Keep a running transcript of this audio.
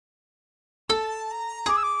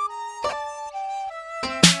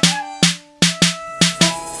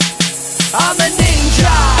I'm a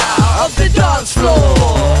ninja of the dance floor.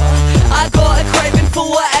 I got a craving for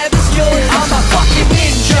whatever's yours. I'm a fucking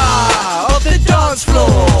ninja of the dance floor.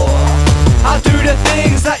 I do the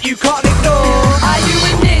things that you can't ignore. Are you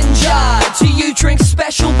a ninja? Do you drink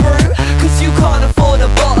special brew? Cause you can't afford a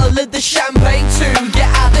bottle of the champagne too. Get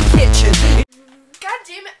out the kitchen. God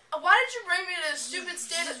damn it, why did you bring me to this stupid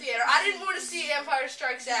stand-up theater? I didn't want to see Empire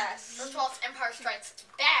Strikes Ass. First of all, it's Empire Strikes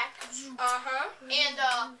Back. And,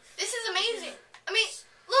 this is amazing. I mean,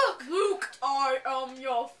 look. Luke, I am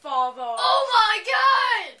your father. Oh my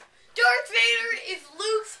god! Darth Vader is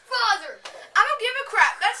Luke's father. I don't give a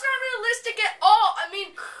crap. That's not realistic at all. I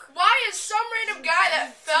mean, why is some random guy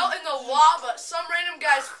that fell in the lava some random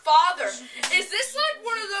guy's father? Is this like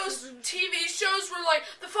one of those TV shows where like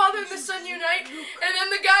the father and the son unite and then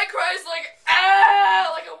the guy cries like,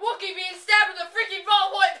 ah, like a Wookiee being stabbed with a freaking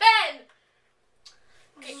ballpoint pen?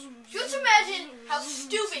 Okay, just imagine how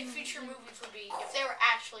stupid future movies would be if they were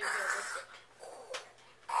actually realistic.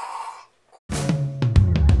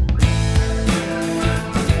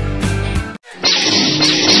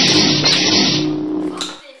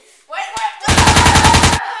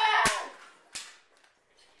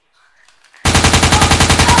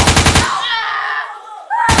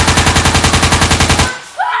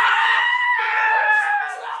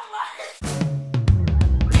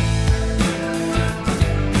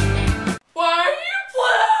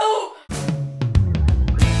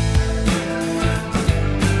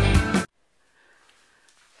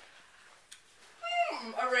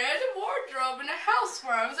 A random wardrobe in a house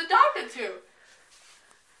where I was adopted to.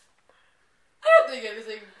 I don't think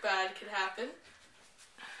anything bad could happen.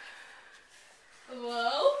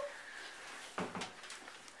 Hello?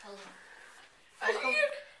 Hello. Welcome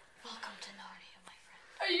Welcome to Narnia, my friend.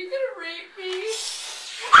 Are you gonna rape me?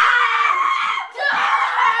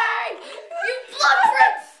 You blood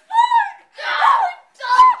prince!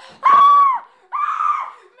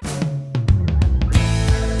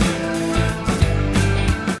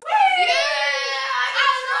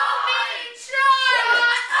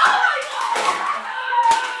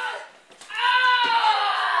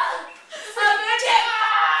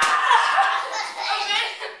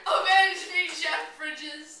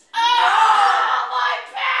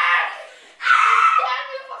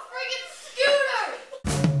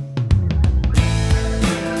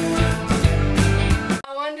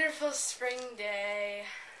 Spring day.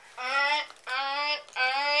 Oh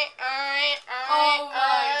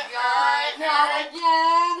my god, not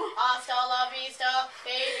again! Hasta la vista,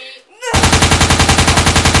 baby.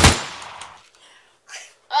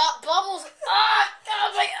 Bubbles.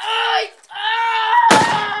 God, my eyes.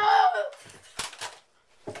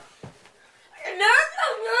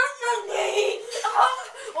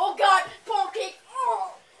 Oh god, pancake.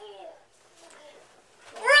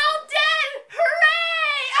 We're all dead!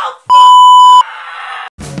 Hooray! Oh,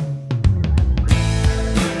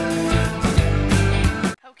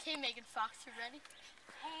 okay, Megan Fox, you ready?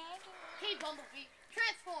 Hey, Bumblebee,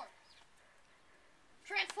 transform!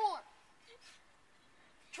 Transform!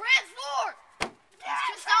 Transform! It's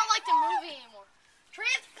just not like the movie anymore.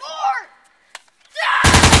 Transform!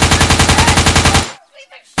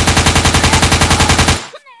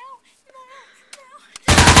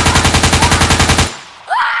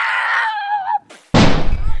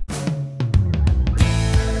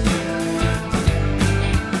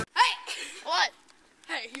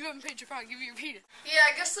 You haven't paid your fine, give me your penis. Yeah,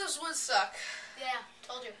 I guess those would suck. Yeah,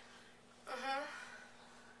 told you. Uh-huh.